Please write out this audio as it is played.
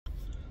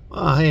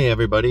Well, hey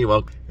everybody.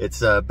 Well,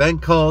 it's been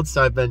cold,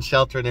 so I've been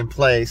sheltered in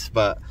place,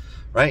 but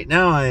right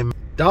now I'm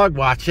dog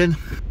watching.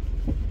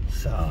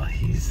 So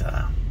he's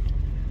a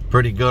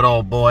pretty good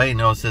old boy. He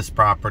knows this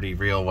property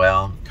real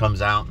well.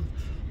 Comes out and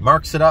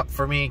marks it up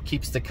for me,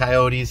 keeps the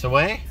coyotes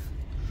away.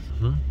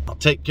 I'll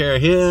take care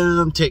of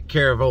him, take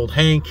care of old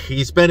Hank.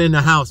 He's been in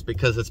the house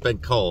because it's been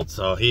cold,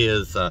 so he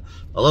is a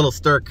little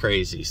stir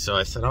crazy. So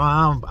I said,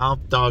 oh, I'll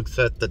dog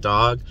sit the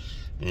dog.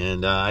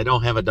 And I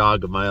don't have a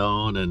dog of my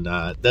own, and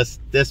this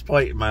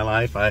point in my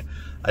life, I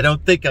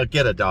don't think I'll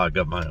get a dog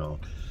of my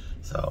own.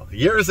 So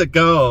years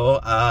ago,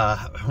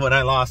 when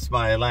I lost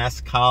my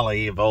last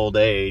collie of old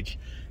age,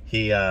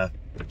 I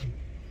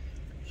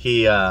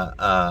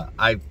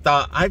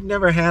thought I've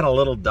never had a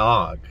little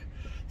dog,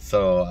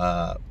 so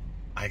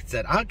I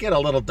said I'll get a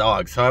little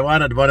dog. So I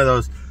wanted one of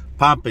those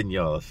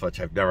Pompignos, which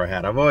I've never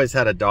had. I've always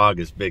had a dog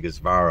as big as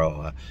Varro,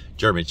 a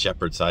German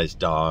Shepherd sized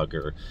dog,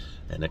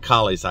 and the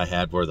collies I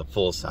had were the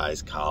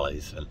full-size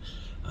collies. And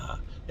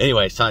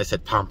anyway, so I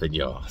said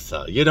Pompigno.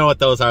 So you know what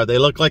those are? They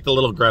look like the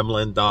little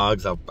gremlin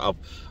dogs.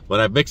 When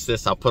I mix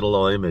this, I'll put a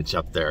little image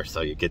up there so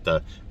you get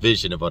the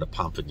vision of what a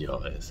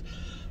Pompigno is.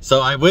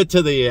 So I went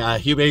to the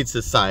Humane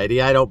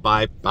Society. I don't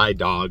buy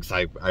dogs.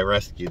 I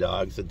rescue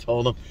dogs, and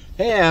told them,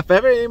 hey, if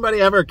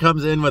anybody ever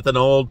comes in with an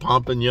old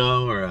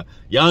Pompigno or a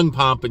young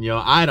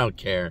Pompigno, I don't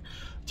care.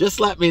 Just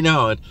let me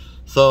know. And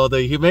so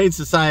the Humane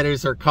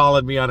Societies are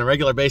calling me on a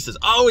regular basis.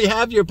 Oh, we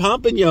have your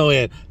Pompigno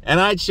in. And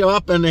I'd show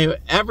up, and they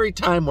every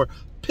time were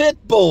pit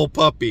bull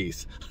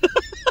puppies.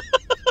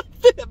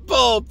 Pit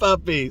bull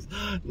puppies.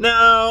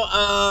 Now,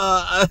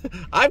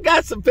 I've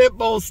got some pit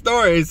bull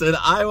stories, and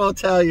I will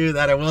tell you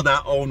that I will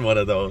not own one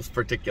of those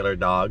particular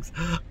dogs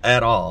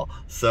at all.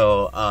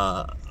 So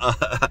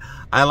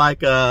I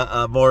like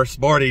a more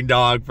sporting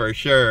dog for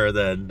sure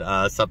than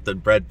something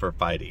bred for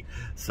fighting.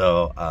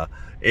 So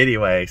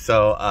anyway,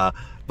 so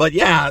but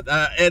yeah,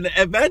 and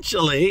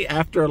eventually,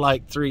 after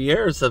like 3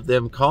 years of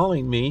them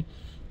calling me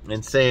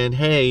and saying,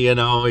 hey, you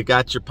know, we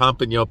got your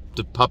Pompigno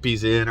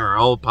puppies in, or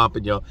old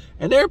Pompigno,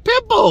 and they're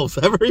pit bulls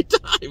every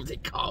time they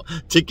call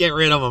to get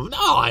rid of them.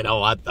 No, I don't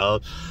want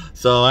those.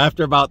 So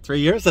after about 3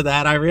 years of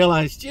that, I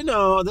realized, you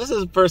know, this is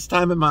the first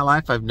time in my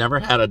life I've never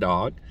had a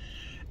dog.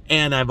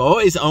 And I've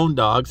always owned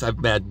dogs.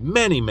 I've had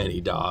many,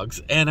 many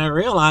dogs. And I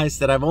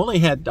realized that I've only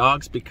had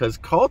dogs because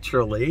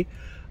culturally,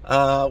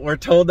 we're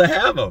told to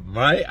have them,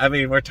 right? I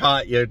mean, we're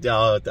taught, you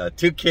know,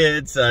 2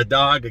 kids, a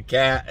dog, a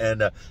cat,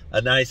 and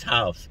a nice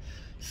house.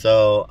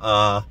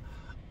 So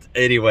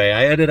anyway,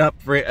 I ended up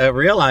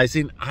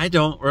realizing I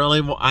don't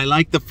really I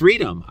like the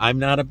freedom. I'm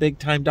not a big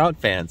time dog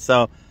fan.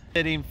 So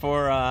sitting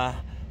for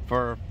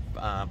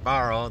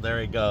Varro,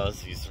 there he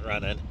goes. He's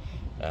running.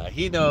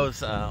 He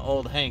knows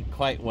old Hank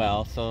quite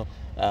well. So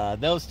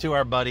those two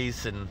are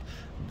buddies, and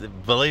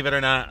believe it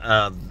or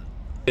not,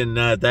 in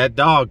that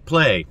dog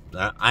play.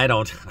 I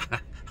don't.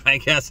 I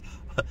guess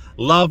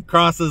love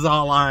crosses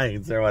all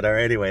lines or whatever.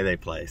 Anyway, they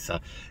play. So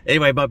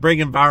anyway, but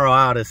bringing Varro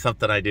out is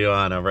something I do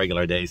on a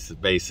regular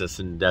basis,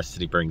 and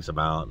Destiny brings him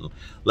out and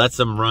lets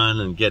him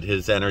run and get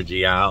his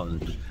energy out.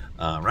 And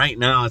right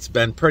now it's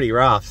been pretty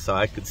rough, so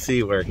I could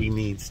see where he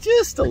needs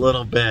just a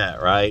little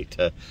bit, right,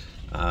 to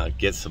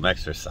get some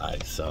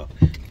exercise. So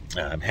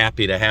I'm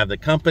happy to have the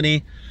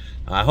company.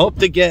 I hope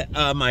to get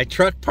my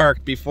truck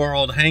parked before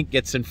old Hank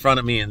gets in front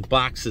of me and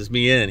boxes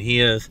me in. He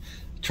is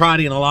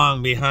trotting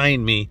along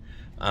behind me,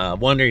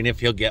 wondering if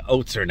he'll get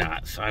oats or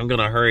not. So I'm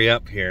gonna hurry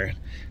up here and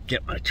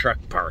get my truck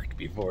parked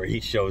before he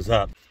shows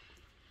up.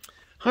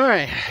 All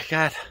right, I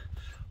got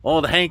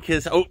old Hank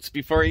his oats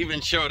before he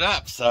even showed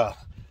up, so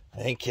I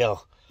think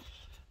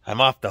I'm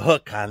off the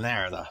hook on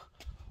there, the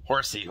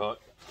horsey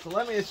hook. So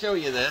let me show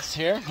you this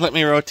here. Let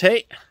me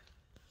rotate.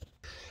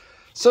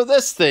 So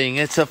this thing,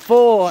 it's a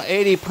full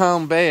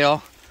 80-pound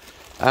bale.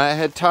 I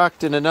had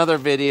talked in another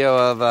video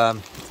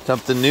of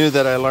something new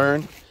that I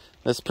learned.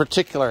 This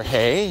particular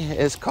hay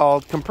is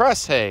called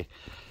compressed hay,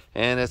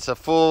 and it's a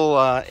full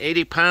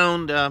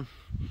 80-pound or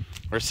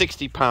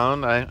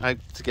 60-pound, I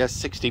guess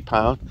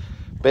 60-pound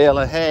bale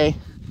of hay.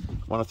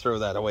 I want to throw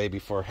that away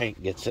before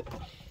Hank gets it.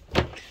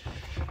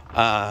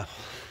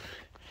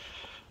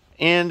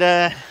 And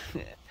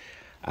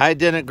I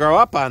didn't grow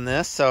up on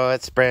this, so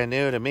it's brand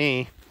new to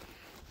me.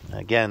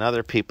 Again,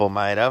 other people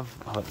might have.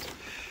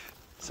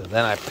 So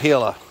then I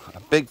peel a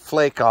big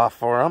flake off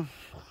for them.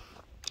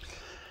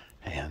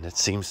 And it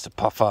seems to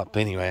puff up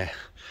anyway.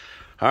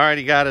 Alright,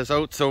 he got his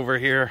oats over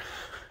here,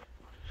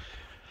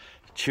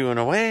 chewing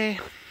away.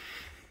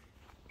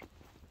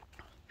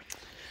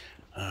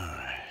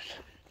 Alright.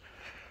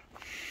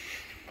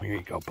 Here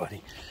you go,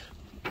 buddy.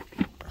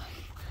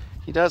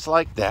 He does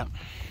like that.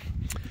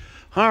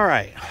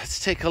 Alright,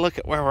 let's take a look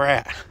at where we're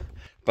at.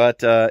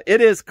 But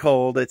it is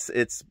cold. It's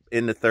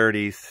in the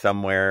 30s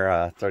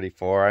somewhere,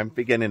 34. I'm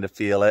beginning to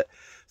feel it.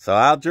 So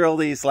I'll drill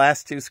these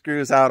last 2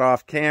 screws out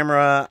off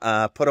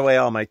camera, put away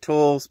all my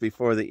tools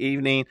before the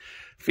evening,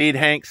 feed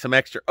Hank some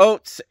extra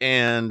oats,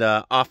 and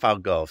off I'll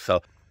go.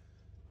 So,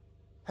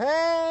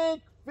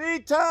 Hank,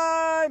 feed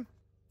time!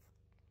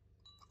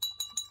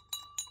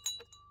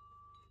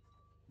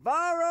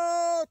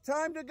 Varro,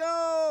 time to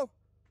go.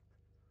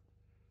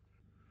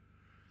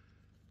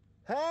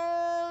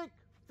 Hank,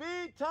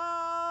 feed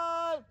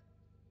time.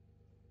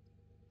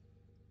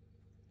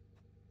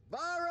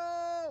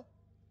 Varro.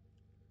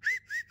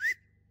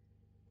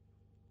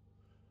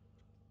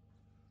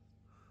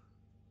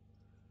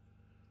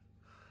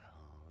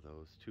 Oh,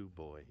 those two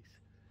boys.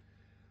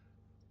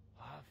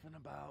 Off and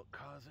about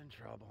causing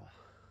trouble.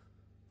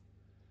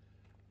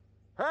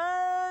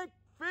 Hank,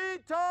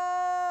 feed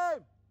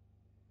time.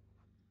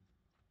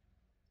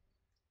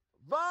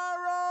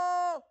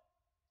 Varro!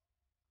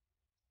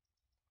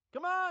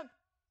 Come on!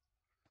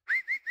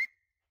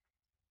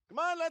 Come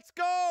on, let's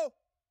go!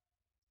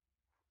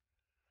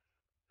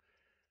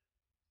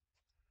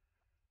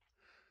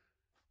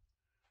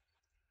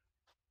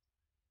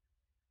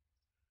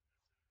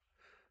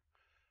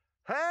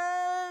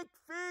 Hank,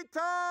 feed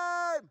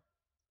time!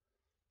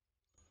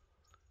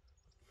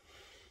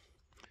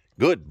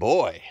 Good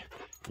boy.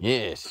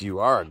 Yes, you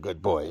are a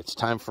good boy. It's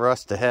time for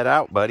us to head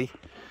out, buddy.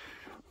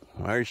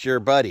 Where's your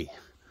buddy?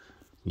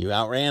 You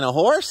outran a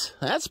horse?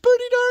 That's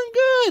pretty darn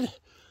good.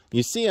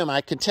 You see him,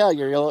 I can tell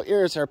your little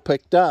ears are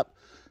picked up.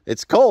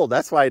 It's cold,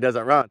 that's why he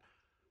doesn't run.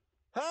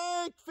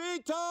 Hank,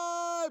 feed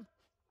time!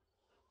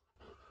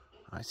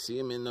 I see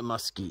him in the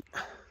mesquite.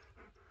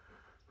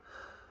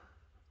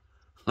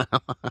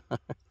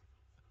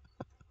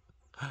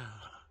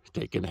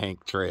 Taking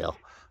Hank trail.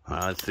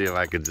 Well, let's see if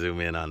I can zoom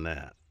in on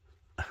that.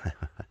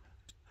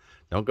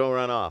 Don't go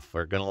run off.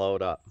 We're going to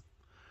load up.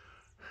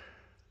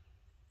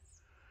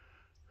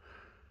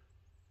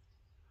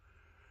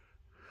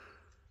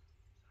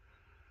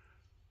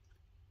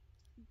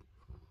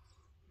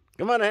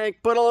 Come on, Hank,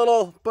 put a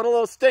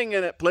little sting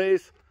in it,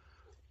 please.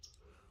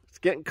 It's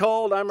getting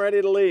cold. I'm ready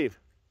to leave.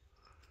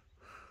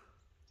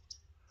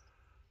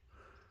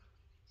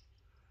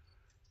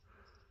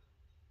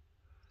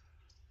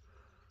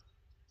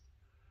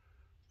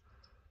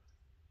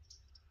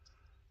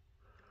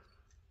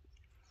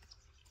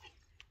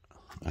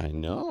 I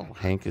know.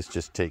 Hank is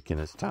just taking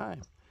his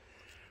time.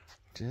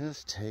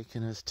 Just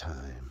taking his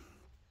time.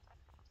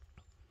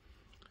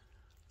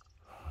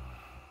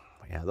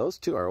 Yeah, those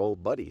two are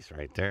old buddies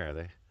right there.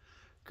 They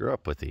grew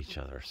up with each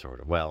other,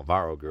 sort of. Well,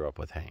 Varro grew up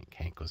with Hank.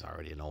 Hank was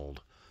already an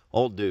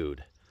old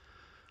dude.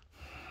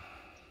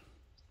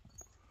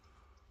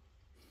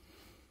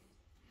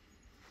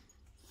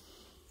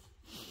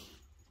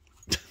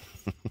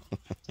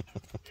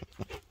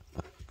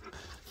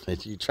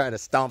 Did you try to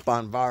stomp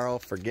on Varro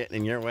for getting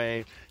in your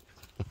way?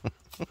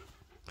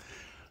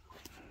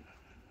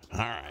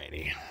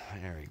 Alrighty,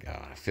 there we go.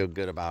 I feel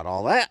good about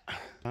all that.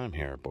 I'm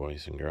here,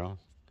 boys and girls.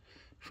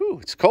 Whew,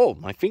 it's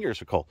cold. My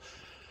fingers are cold.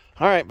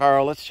 All right,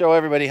 Varro, let's show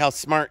everybody how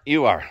smart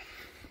you are.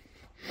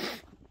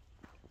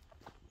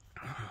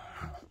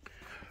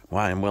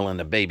 Why I'm willing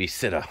to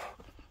babysit a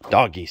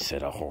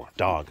doggy-sit a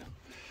dog.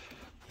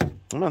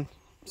 Come on,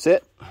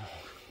 sit.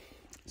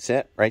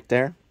 Sit right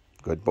there.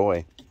 Good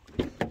boy.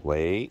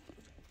 Wait.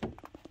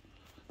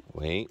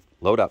 Wait.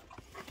 Load up.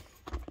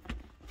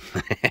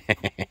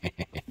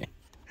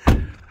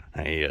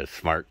 He is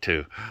smart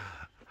too.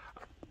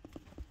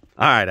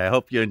 All right, I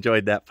hope you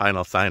enjoyed that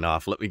final sign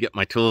off. Let me get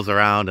my tools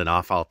around and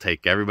off I'll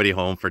take everybody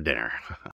home for dinner.